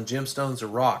sculptures on gemstones or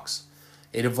rocks.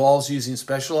 It involves using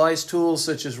specialized tools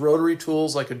such as rotary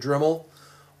tools like a Dremel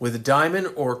with a diamond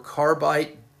or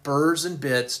carbide burrs and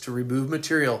bits to remove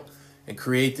material and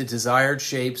create the desired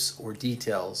shapes or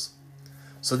details.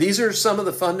 So these are some of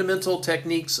the fundamental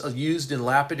techniques used in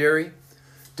lapidary.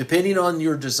 Depending on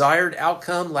your desired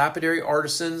outcome, lapidary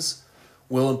artisans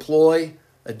will employ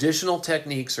additional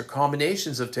techniques or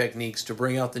combinations of techniques to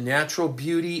bring out the natural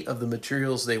beauty of the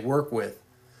materials they work with.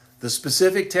 The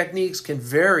specific techniques can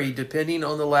vary depending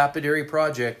on the lapidary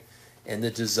project and the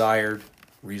desired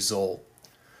result.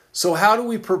 So how do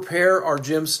we prepare our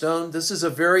gemstone? This is a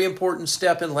very important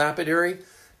step in lapidary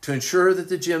to ensure that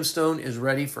the gemstone is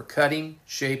ready for cutting,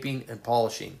 shaping, and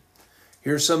polishing.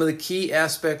 Here are some of the key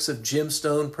aspects of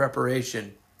gemstone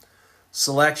preparation.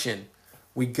 Selection.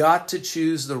 We got to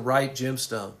choose the right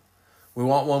gemstone. We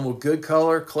want one with good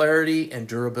color, clarity, and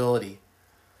durability.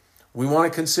 We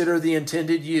want to consider the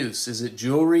intended use. Is it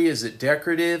jewelry? Is it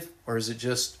decorative? Or is it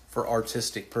just for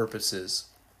artistic purposes?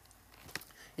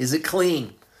 Is it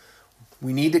clean?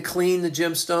 We need to clean the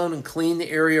gemstone and clean the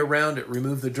area around it.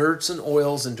 Remove the dirts and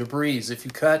oils and debris. If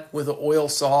you cut with an oil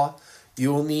saw,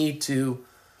 you will need to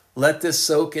let this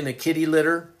soak in a kitty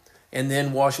litter and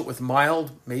then wash it with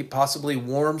mild, maybe possibly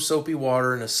warm soapy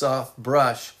water and a soft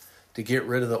brush to get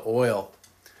rid of the oil.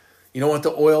 You don't want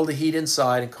the oil to heat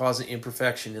inside and cause an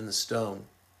imperfection in the stone.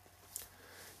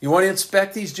 You want to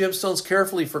inspect these gemstones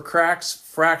carefully for cracks,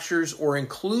 fractures, or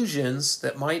inclusions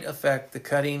that might affect the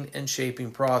cutting and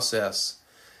shaping process.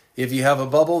 If you have a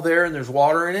bubble there and there's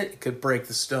water in it, it could break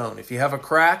the stone. If you have a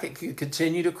crack, it could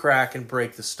continue to crack and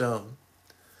break the stone.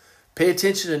 Pay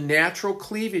attention to natural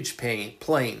cleavage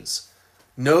planes.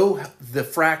 Know the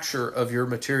fracture of your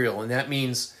material, and that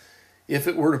means if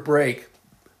it were to break,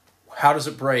 how does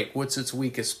it break? What's its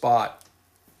weakest spot?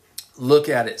 Look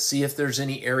at it. See if there's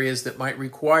any areas that might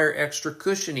require extra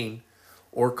cushioning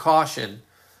or caution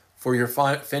for your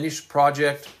finished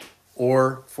project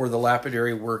or for the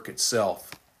lapidary work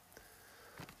itself.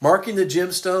 Marking the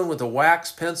gemstone with a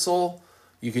wax pencil.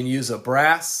 You can use a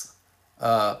brass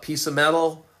piece of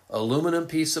metal, aluminum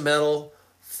piece of metal,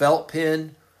 felt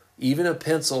pen, even a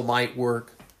pencil might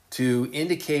work to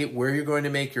indicate where you're going to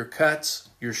make your cuts,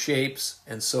 your shapes,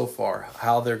 and so far,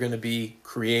 how they're going to be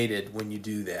created when you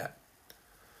do that.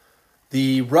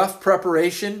 The rough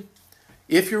preparation.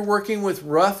 If you're working with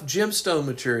rough gemstone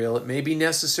material, it may be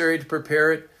necessary to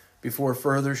prepare it before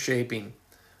further shaping.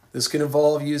 This can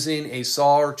involve using a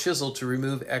saw or chisel to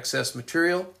remove excess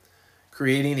material,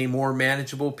 creating a more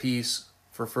manageable piece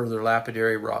for further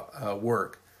lapidary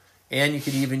work. And you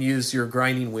could even use your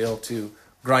grinding wheel to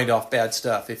grind off bad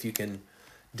stuff if you can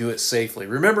do it safely.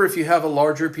 Remember, if you have a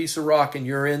larger piece of rock and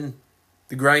you're in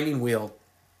the grinding wheel,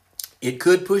 it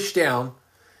could push down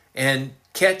and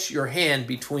catch your hand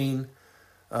between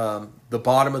the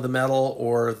bottom of the metal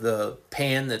or the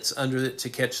pan that's under it to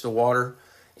catch the water,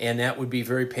 and that would be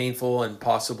very painful and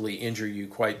possibly injure you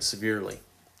quite severely.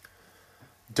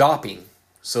 Dopping.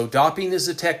 So dopping is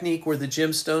a technique where the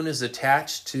gemstone is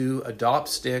attached to a dop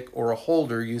stick or a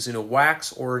holder using a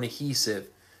wax or an adhesive.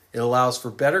 It allows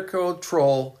for better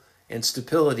control and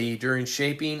stability during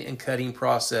shaping and cutting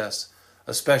process,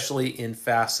 especially in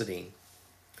faceting.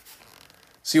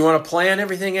 So you want to plan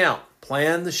everything out.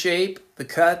 Plan the shape, the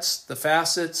cuts, the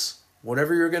facets,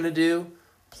 whatever you're going to do.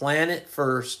 Plan it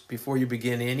first before you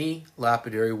begin any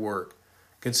lapidary work.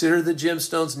 Consider the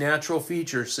gemstone's natural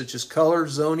features such as color,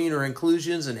 zoning, or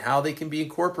inclusions and how they can be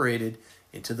incorporated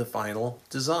into the final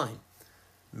design.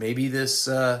 Maybe this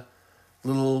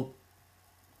little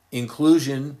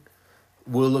inclusion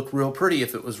will look real pretty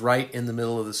if it was right in the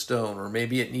middle of the stone, or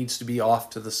maybe it needs to be off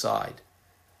to the side.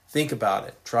 Think about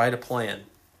it. Try to plan.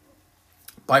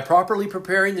 By properly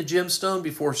preparing the gemstone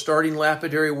before starting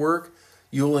lapidary work,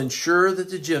 you'll ensure that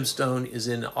the gemstone is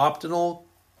in optimal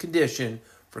condition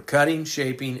for cutting,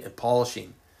 shaping, and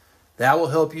polishing. That will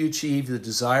help you achieve the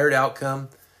desired outcome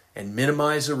and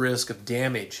minimize the risk of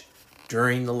damage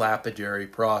during the lapidary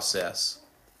process.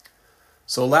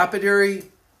 So lapidary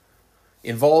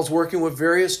involves working with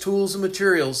various tools and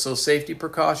materials, so safety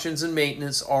precautions and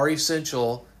maintenance are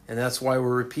essential, and that's why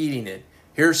we're repeating it.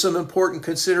 Here are some important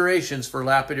considerations for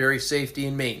lapidary safety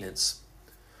and maintenance.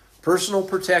 Personal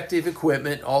protective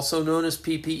equipment, also known as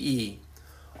PPE.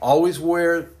 Always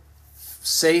wear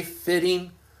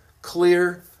safe-fitting,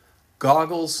 clear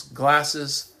goggles,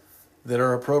 glasses that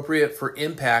are appropriate for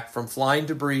impact from flying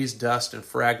debris, dust, and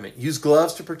fragment. Use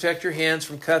gloves to protect your hands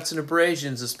from cuts and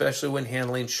abrasions, especially when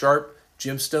handling sharp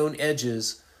gemstone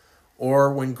edges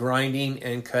or when grinding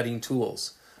and cutting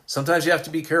tools. Sometimes you have to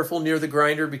be careful near the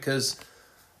grinder because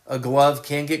a glove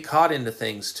can get caught into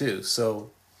things too,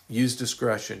 so use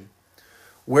discretion.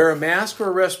 Wear a mask or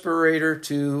a respirator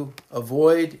to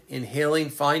avoid inhaling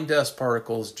fine dust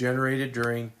particles generated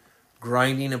during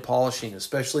grinding and polishing,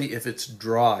 especially if it's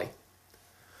dry.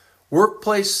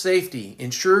 Workplace safety.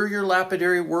 Ensure your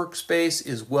lapidary workspace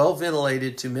is well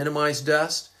ventilated to minimize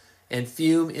dust and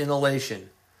fume inhalation.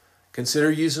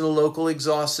 Consider using a local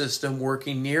exhaust system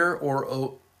working near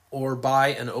or by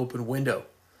an open window.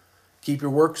 Keep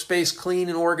your workspace clean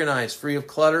and organized, free of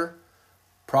clutter,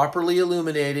 properly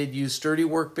illuminated. Use sturdy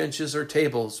workbenches or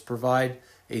tables. Provide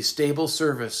a stable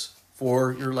service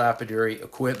for your lapidary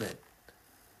equipment.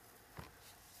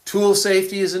 Tool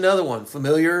safety is another one.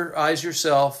 Familiarize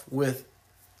yourself with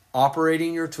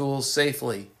operating your tools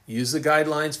safely. Use the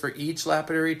guidelines for each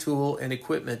lapidary tool and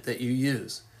equipment that you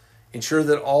use. Ensure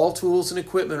that all tools and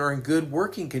equipment are in good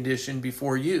working condition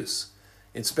before use.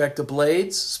 Inspect the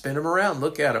blades, spin them around,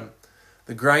 look at them.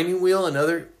 The grinding wheel and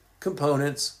other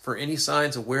components for any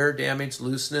signs of wear, damage,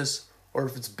 looseness, or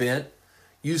if it's bent.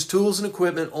 Use tools and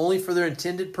equipment only for their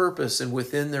intended purpose and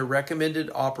within their recommended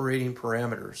operating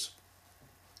parameters.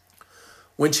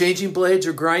 When changing blades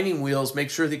or grinding wheels,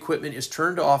 make sure the equipment is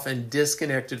turned off and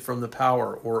disconnected from the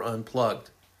power or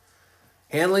unplugged.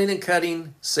 Handling and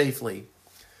cutting safely.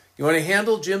 You want to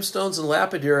handle gemstones and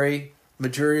lapidary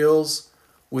materials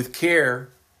with care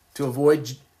to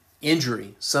avoid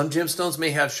injury. Some gemstones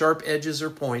may have sharp edges or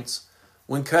points.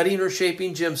 When cutting or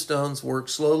shaping gemstones, work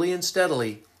slowly and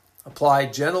steadily. Apply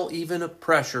gentle, even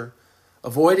pressure.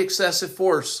 Avoid excessive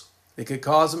force. It could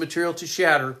cause the material to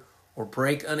shatter or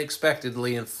break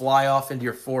unexpectedly and fly off into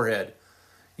your forehead.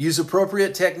 Use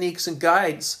appropriate techniques and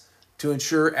guides to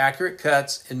ensure accurate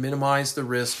cuts and minimize the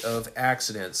risk of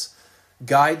accidents.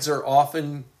 Guides are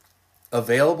often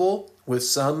available with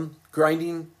some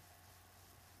grinding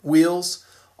wheels.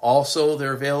 Also,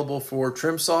 they're available for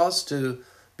trim saws to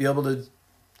be able to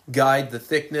guide the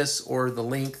thickness or the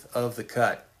length of the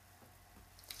cut.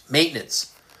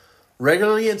 Maintenance.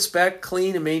 Regularly inspect,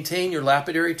 clean, and maintain your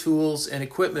lapidary tools and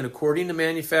equipment according to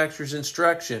manufacturer's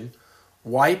instruction.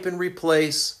 Wipe and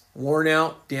replace worn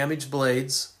out, damaged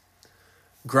blades,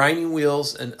 grinding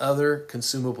wheels, and other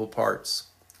consumable parts.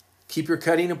 Keep your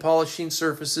cutting and polishing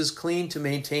surfaces clean to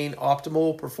maintain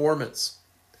optimal performance.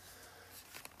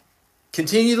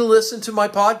 Continue to listen to my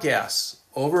podcasts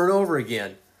over and over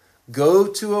again. Go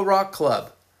to a rock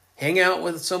club. Hang out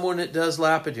with someone that does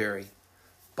lapidary.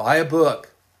 Buy a book.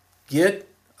 Get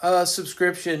a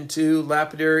subscription to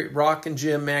Lapidary Rock and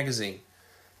Gem magazine.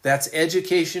 That's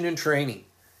education and training.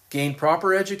 Gain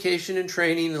proper education and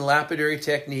training in lapidary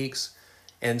techniques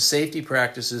and safety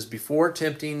practices before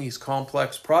attempting these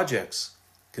complex projects.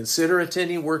 Consider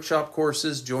attending workshop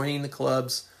courses, joining the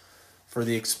clubs for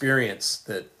the experience.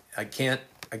 That I can't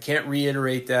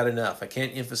reiterate that enough. I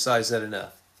can't emphasize that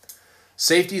enough.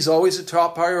 Safety is always a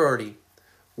top priority.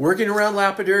 Working around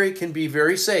lapidary can be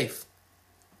very safe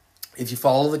if you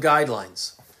follow the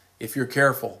guidelines, if you're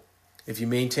careful, if you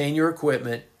maintain your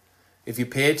equipment, if you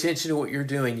pay attention to what you're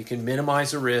doing. You can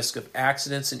minimize the risk of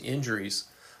accidents and injuries.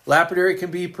 Lapidary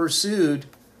can be pursued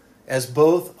as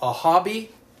both a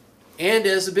hobby and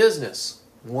as a business,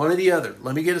 one or the other.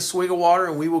 Let me get a swig of water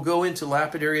and we will go into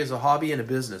lapidary as a hobby and a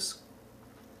business.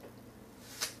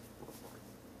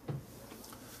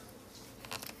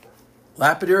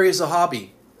 Lapidary is a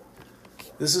hobby.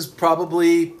 This is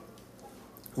probably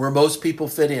where most people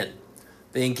fit in.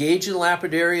 They engage in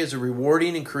lapidary as a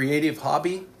rewarding and creative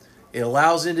hobby. It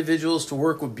allows individuals to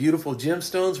work with beautiful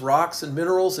gemstones, rocks, and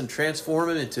minerals and transform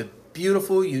them into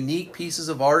beautiful, unique pieces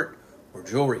of art or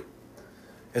jewelry.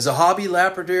 As a hobby,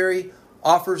 lapidary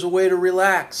offers a way to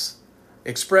relax,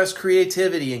 express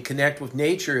creativity, and connect with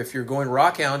nature. If you're going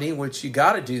rock hounding, which you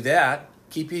got to do that,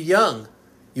 keep you young.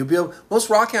 Most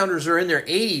rock hounders are in their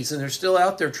 80s and they're still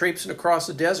out there traipsing across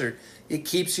the desert. It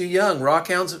keeps you young. Rock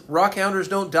hounders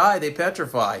don't die, they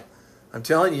petrify. I'm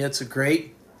telling you, it's a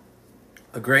great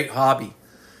hobby.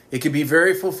 It can be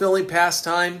very fulfilling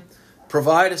pastime,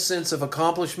 provide a sense of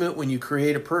accomplishment when you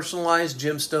create a personalized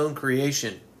gemstone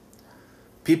creation.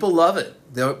 People love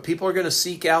it. People are going to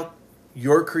seek out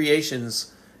your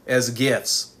creations as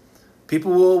gifts.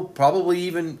 People will probably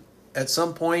even, at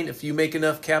some point, if you make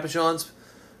enough cabochons,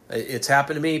 it's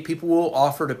happened to me, people will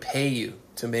offer to pay you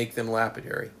to make them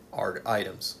lapidary art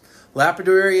items.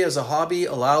 Lapidary as a hobby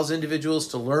allows individuals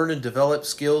to learn and develop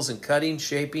skills in cutting,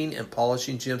 shaping, and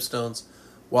polishing gemstones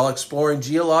while exploring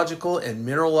geological and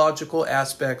mineralogical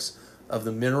aspects of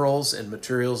the minerals and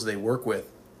materials they work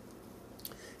with.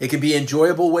 It can be an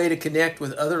enjoyable way to connect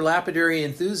with other lapidary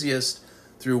enthusiasts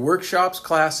through workshops,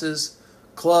 classes,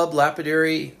 club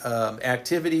lapidary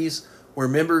activities where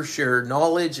members share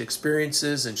knowledge,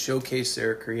 experiences, and showcase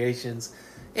their creations.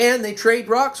 And they trade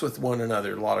rocks with one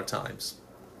another a lot of times.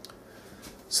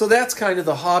 So that's kind of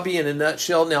the hobby in a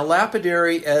nutshell. Now,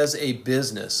 lapidary as a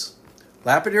business.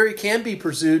 Lapidary can be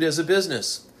pursued as a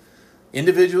business.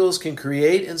 Individuals can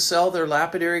create and sell their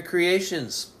lapidary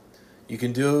creations. You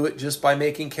can do it just by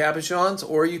making cabochons,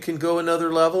 or you can go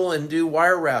another level and do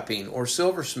wire wrapping or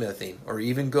silversmithing, or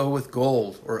even go with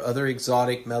gold or other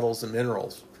exotic metals and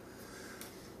minerals.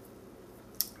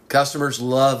 Customers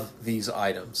love these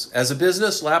items. As a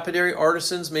business, lapidary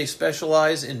artisans may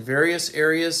specialize in various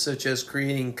areas such as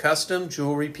creating custom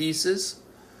jewelry pieces,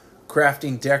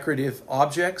 crafting decorative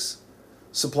objects,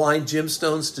 supplying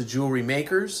gemstones to jewelry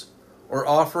makers, or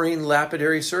offering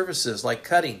lapidary services like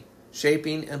cutting,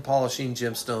 shaping, and polishing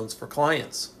gemstones for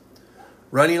clients.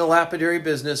 Running a lapidary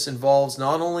business involves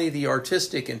not only the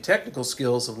artistic and technical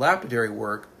skills of lapidary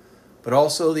work, but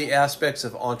also the aspects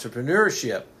of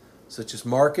entrepreneurship, such as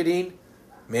marketing,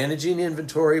 managing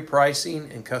inventory, pricing,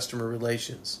 and customer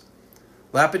relations.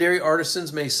 Lapidary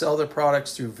artisans may sell their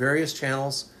products through various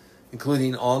channels,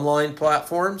 including online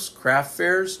platforms, craft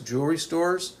fairs, jewelry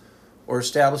stores, or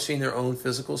establishing their own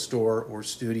physical store or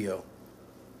studio.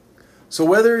 So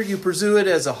whether you pursue it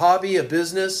as a hobby, a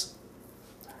business,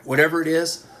 whatever it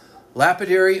is,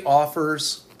 lapidary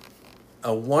offers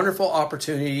a wonderful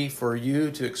opportunity for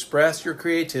you to express your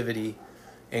creativity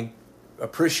and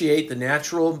appreciate the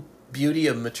natural beauty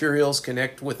of materials,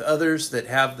 connect with others that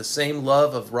have the same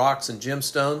love of rocks and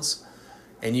gemstones,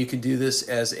 and you can do this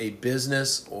as a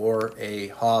business or a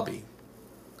hobby.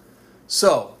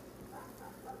 So,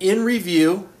 in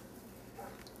review,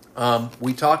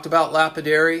 we talked about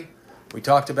lapidary. We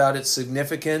talked about its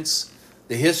significance.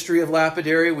 The history of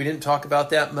lapidary, we didn't talk about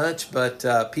that much,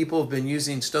 but people have been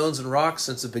using stones and rocks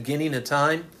since the beginning of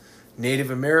time.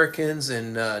 Native Americans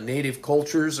and native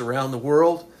cultures around the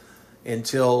world,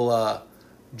 until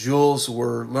jewels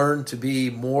were learned to be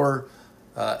more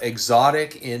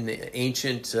exotic in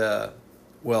ancient,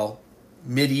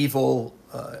 medieval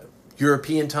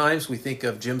European times. We think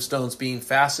of gemstones being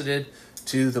faceted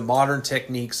to the modern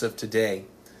techniques of today.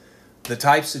 The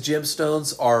types of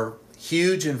gemstones are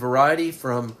huge in variety,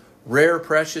 from rare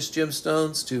precious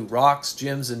gemstones to rocks,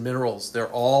 gems, and minerals.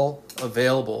 They're all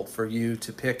available for you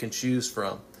to pick and choose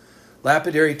from.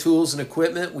 Lapidary tools and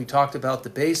equipment, we talked about the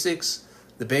basics,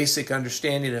 the basic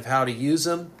understanding of how to use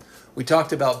them. We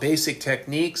talked about basic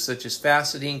techniques such as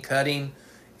faceting, cutting,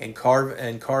 and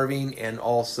carving, and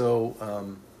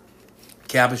also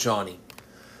cabochoning.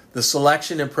 The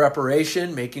selection and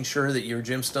preparation, making sure that your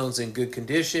gemstone's in good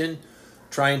condition,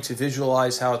 trying to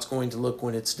visualize how it's going to look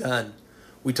when it's done.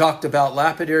 We talked about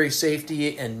lapidary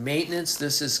safety and maintenance.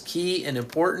 This is key and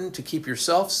important to keep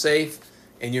yourself safe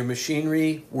and your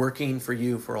machinery working for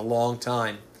you for a long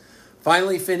time.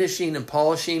 Finally, finishing and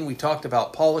polishing. We talked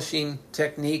about polishing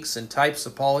techniques and types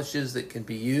of polishes that can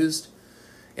be used.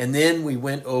 And then we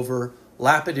went over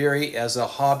lapidary as a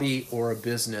hobby or a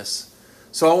business.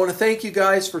 So I want to thank you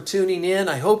guys for tuning in.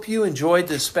 I hope you enjoyed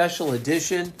this special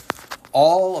edition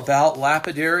all about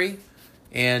lapidary.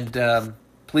 And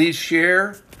please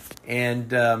share and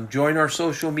join our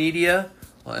social media.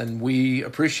 And we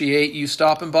appreciate you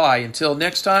stopping by. Until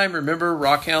next time, remember,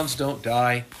 rockhounds don't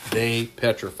die, they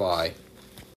petrify.